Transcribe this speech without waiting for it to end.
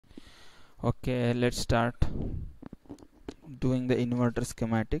Okay, let's start doing the inverter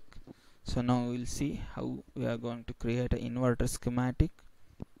schematic. So now we'll see how we are going to create an inverter schematic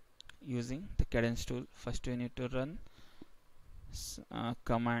using the Cadence tool. First we need to run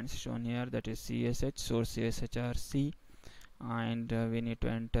commands shown here, that is CSH, source CSHRC, and we need to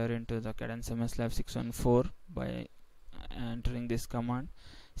enter into the Cadence CMOS Lab 614 by entering this command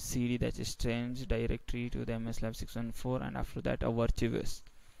cd, that is change directory to the MS Lab 614, and after that our virtuous.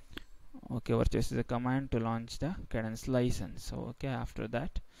 Okay, virtuous is a command to launch the Cadence license. So okay, after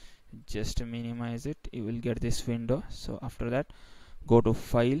that just minimize it, you will get this window. So after that go to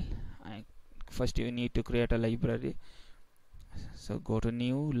file, and first you need to create a library. So go to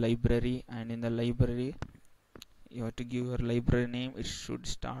new library, and in the library you have to give your library name. It should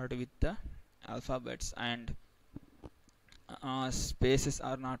start with the alphabets, and spaces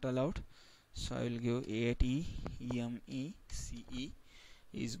are not allowed. So I will give ATMEYA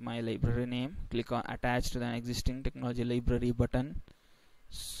is my library name. Click on attach to the existing technology library button.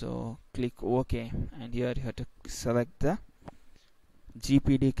 So click OK, and here you have to select the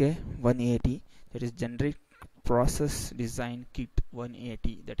GPDK 180, that is generic process design kit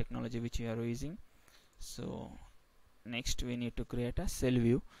 180, the technology which we are using. So next we need to create a cell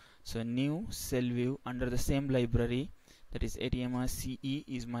view. So new cell view under the same library, that is ATMEYA CE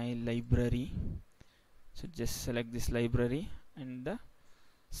is my library. So just select this library, and the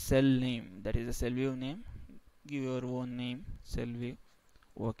cell name, that is the cell view name, give your own name, cell view.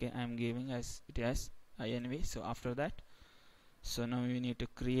 Okay, I am giving as it as INV. So after that, so now we need to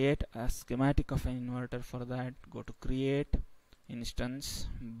create a schematic of an inverter. For that, go to create instance,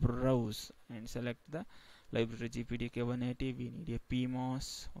 browse, and select the library GPDK 180. We need a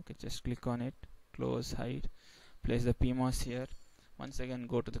PMOS. Okay, just click on it, close, hide, place the PMOS here. Once again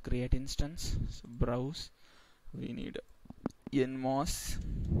go to the create instance, so browse, we need NMOS,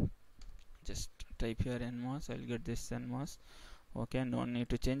 just type here NMOS, I'll get this NMOS. Okay, no need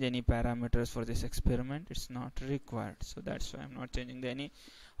to change any parameters for this experiment, it's not required. So that's why I'm not changing any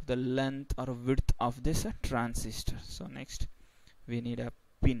of the length or width of this transistor. So next we need a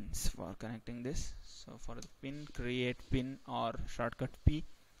pins for connecting this. So for the pin, create pin or shortcut P.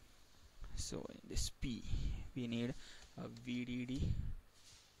 So in this P we need a VDD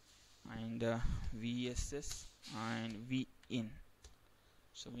and VSS and VIN.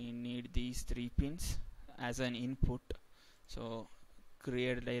 So we need these three pins as an input. So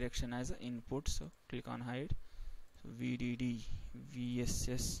create direction as an input. So click on hide. So VDD,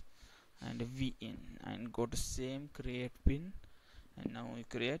 VSS and VIN, and go to same create pin, and now we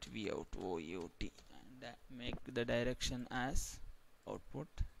create Vout, OUT, and make the direction as output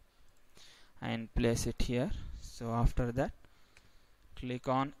and place it here. So after that click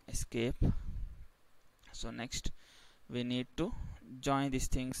on escape. So next we need to join these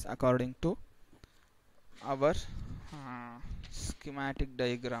things according to our schematic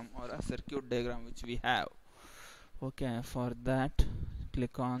diagram or a circuit diagram which we have. Okay, for that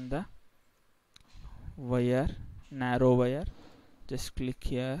click on the wire, narrow wire, just click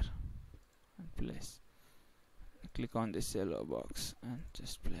here and place. Click on this yellow box and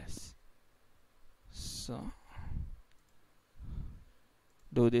just place. So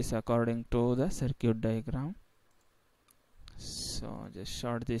do this according to the circuit diagram. So just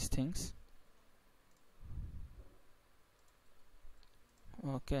short these things.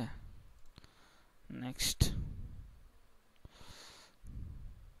 Okay, next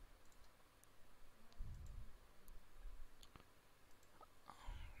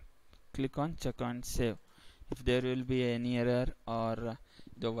click on check and save. If there will be any error or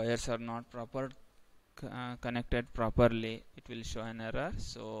the wires are not connected properly, it will show an error.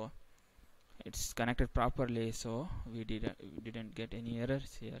 So it's connected properly, so we didn't get any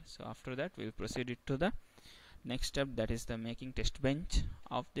errors here. So after that we'll proceed it to the next step, that is the making test bench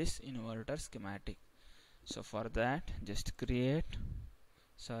of this inverter schematic. So for that just create,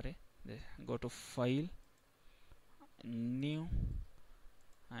 go to file, new,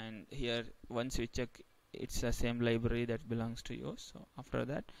 and here once we check it's the same library that belongs to you. So after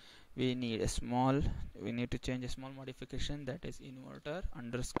that we need to change a small modification, that is inverter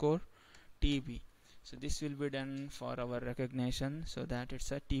underscore TB. So this will be done for our recognition, so that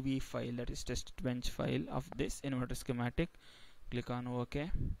it's a TB file, that is test bench file of this inverter schematic. Click on OK.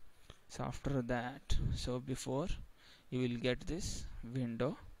 So after that, so before you will get this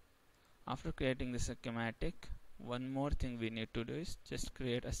window, after creating this schematic, one more thing we need to do is just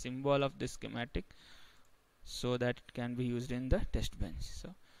create a symbol of this schematic so that it can be used in the test bench.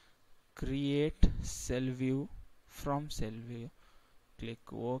 So create cell view from cell view, click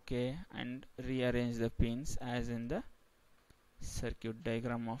OK and rearrange the pins as in the circuit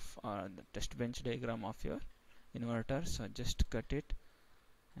diagram of the test bench diagram of your inverter. So just cut it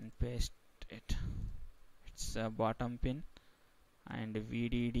and paste it. It's a bottom pin and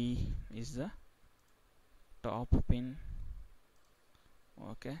VDD is the top pin.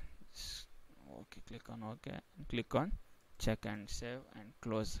 Okay, click on OK and click on check and save and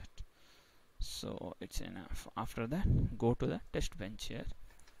close it. So it's enough. After that, go to the test bench here.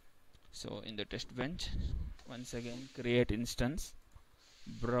 So in the test bench, once again create instance,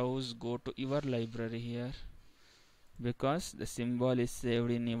 browse, go to your library here, because the symbol is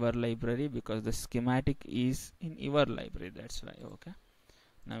saved in your library, because the schematic is in your library, that's why. Okay,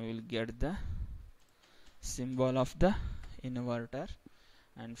 now we will get the symbol of the inverter,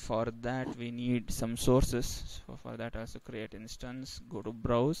 and for that we need some sources. So for that also create instance, go to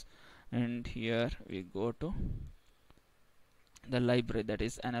browse, and here we go to the library, that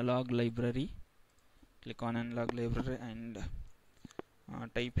is analog library. Click on analog library and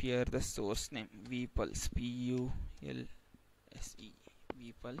type here the source name Vpulse, P-U-L-S-E,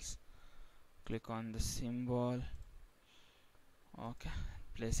 Vpulse. Click on the symbol. Okay,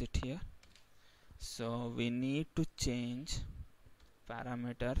 place it here. So we need to change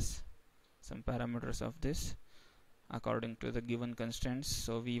parameters, some parameters of this according to the given constraints.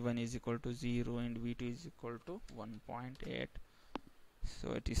 So V1 is equal to 0 and V2 is equal to 1.8.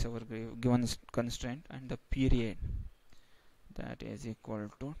 so it is our given constraint, and the period, that is equal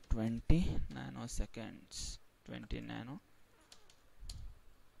to 20 nanoseconds, 20 nano,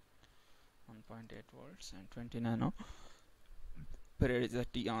 1.8 volts, and 20 nano. Period is a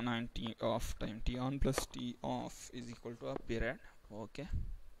T on and T off time. T on plus T off is equal to a period. Okay,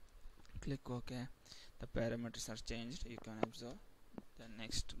 click OK. The parameters are changed, you can observe. Then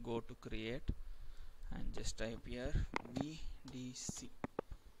next go to create and just type here VDC,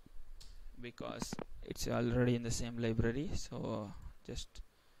 because it's already in the same library. So just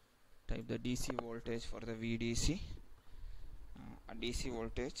type the DC voltage for the VDC. A DC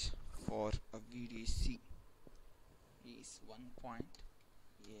voltage for a VDC is 1.8.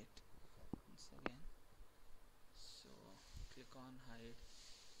 once again. So click on hide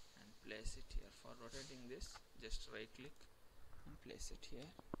and place it here. For rotating this, just right click and place it here.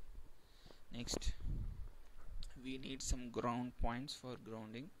 Next we need some ground points for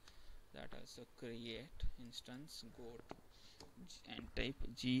grounding. That also create instance, go to and type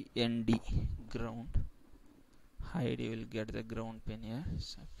GND, ground. Hide, you will get the ground pin here.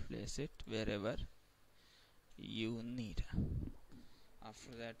 So place it wherever you need.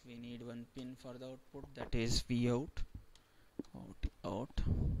 After that we need one pin for the output, that is Vout, out.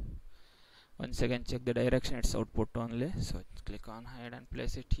 Once again check the direction, it's output only. So click on hide and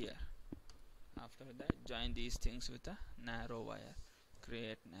place it here. After that join these things with a narrow wire.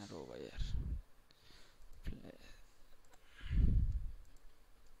 Create narrow wire.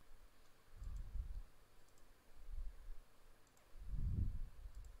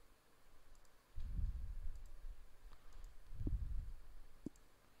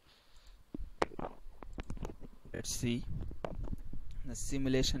 Let's see the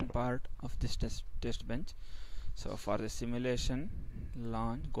simulation part of this test bench. So for the simulation,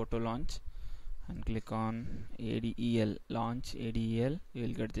 go to launch and click on ADE-L, launch ADE-L. You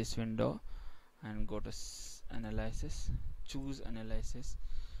will get this window, and go to analysis, choose analysis.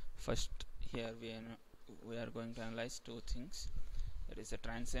 First here we are going to analyze two things. There is a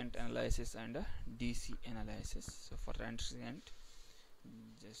transient analysis and a DC analysis. So for transient,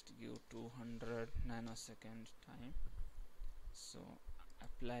 just give 200 nanosecond time. So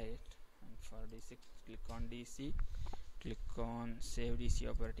apply it, and for DC click on DC, click on save DC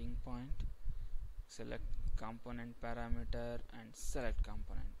operating point, select component parameter and select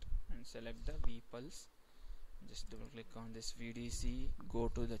component, and select the Vpulse. Just double click on this VDC, go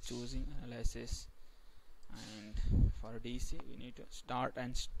to the choosing analysis, and for DC we need to start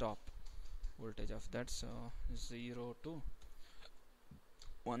and stop voltage of that. So 0 to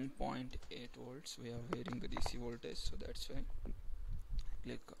 1.8 volts we are varying the DC voltage, so that's why.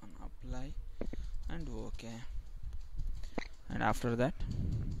 Click on apply and OK. And after that,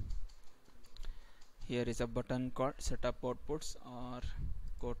 here is a button called setup outputs, or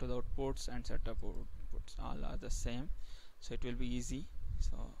go to the outputs and setup outputs. All are the same, so it will be easy.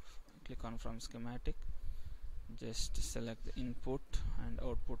 So click on from schematic, just select the input and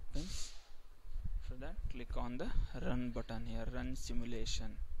output pins. For that, click on the run button here, run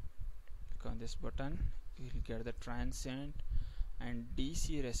simulation. Click on this button, you will get the transient and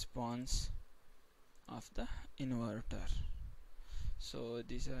DC response of the inverter. So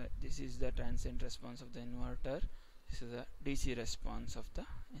this is the transient response of the inverter, this is the DC response of the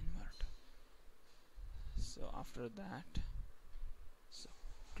inverter. So after that,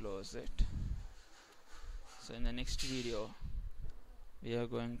 close it. So in the next video we are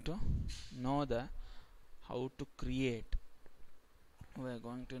going to know how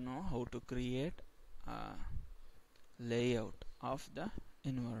to create a layout of the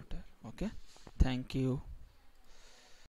inverter. Okay, thank you.